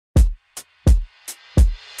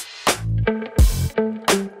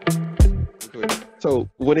So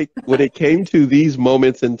when it came to these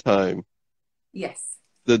moments in time, Yes.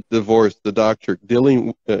 the divorce, the doctorate,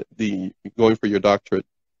 dealing going for your doctorate,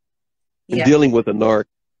 and Yeah. dealing with a narc,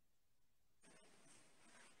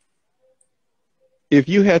 if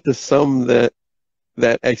you had to sum that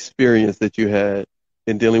experience that you had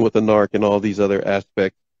in dealing with a narc and all these other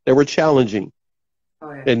aspects that were challenging,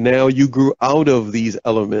 Oh, yeah. and now you grew out of these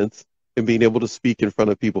elements and being able to speak in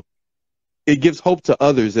front of people, it gives hope to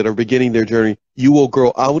others that are beginning their journey. You will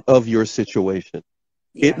grow out of your situation.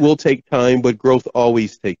 Yeah. It will take time, but growth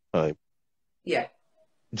always takes time. Yeah.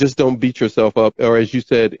 Just don't beat yourself up. Or as you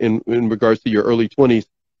said, in regards to your early 20s,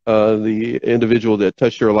 the individual that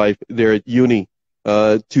touched your life there at uni,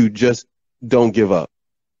 to just don't give up.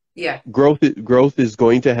 Yeah. Growth is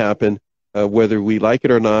going to happen, whether we like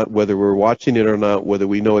it or not, whether we're watching it or not, whether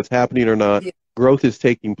we know it's happening or not. Yeah. Growth is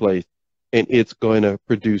taking place, and it's going to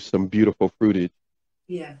produce some beautiful fruitage.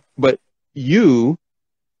 Yeah. But you,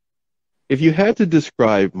 if you had to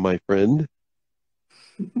describe, my friend,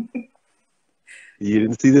 you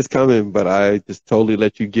didn't see this coming, but I just totally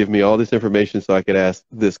let you give me all this information so I could ask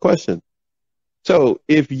this question. So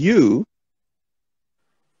if you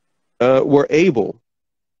were able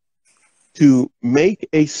to make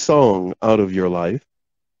a song out of your life,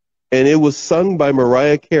 and it was sung by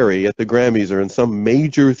Mariah Carey at the Grammys or in some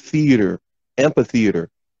major theater, amphitheater,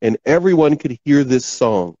 and everyone could hear this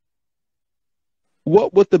song,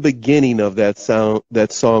 what would the beginning of that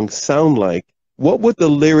song sound like? What would the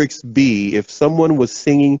lyrics be if someone was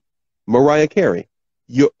singing Mariah Carey,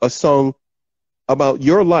 a song about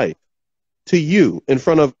your life, to you in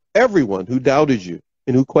front of everyone who doubted you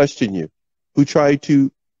and who questioned you, who tried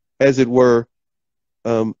to, as it were,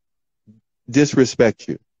 disrespect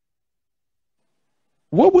you?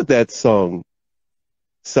 What would that song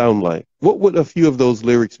sound like? What would a few of those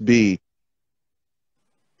lyrics be?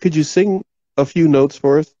 Could you sing a few notes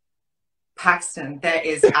for us? Paxton, there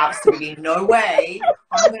is absolutely no way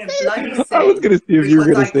I'm going to bloody sing. I was going to see if you were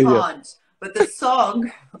going to sing it. I can't. But the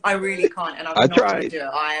song, I really can't, and I'm not going to do it.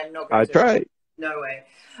 I am not going to do it. I tried. No way.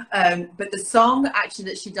 But the song actually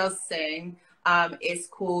that she does sing is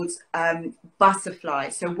called Butterfly.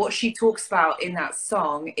 So what she talks about in that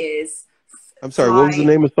song is... I'm sorry, what was the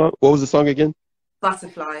name of the song? What was the song again?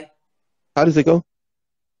 Butterfly. How does it go?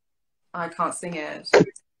 I can't sing it.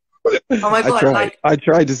 Oh my God! I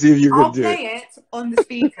tried to see if you could do it. I'll play it on the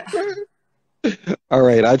speaker. All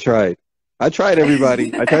right, I tried.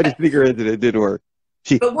 Everybody. I tried to sneak her into it. It didn't work.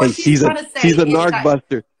 She's a narc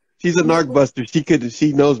buster. She's a narc buster.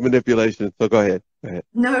 She knows manipulation. So go ahead.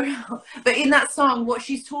 No, but in that song, what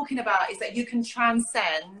she's talking about is that you can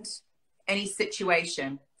transcend any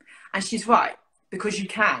situation, and she's right, because you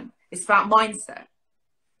can. It's about mindset,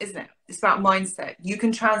 isn't it? It's about mindset. You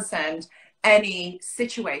can transcend any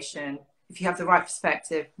situation if you have the right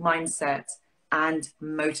perspective, mindset, and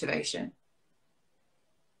motivation.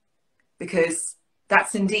 Because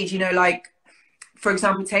that's indeed, like, for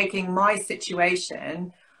example, taking my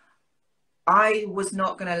situation, I was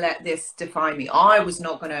not going to let this define me. I was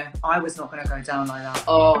not going to go down like that.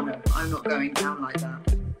 Oh no, I'm not going down like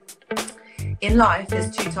that. In life, there's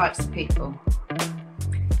two types of people.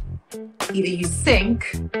 Either you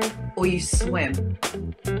sink or you swim.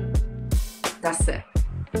 That's it.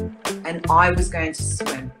 And I was going to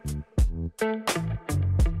swim.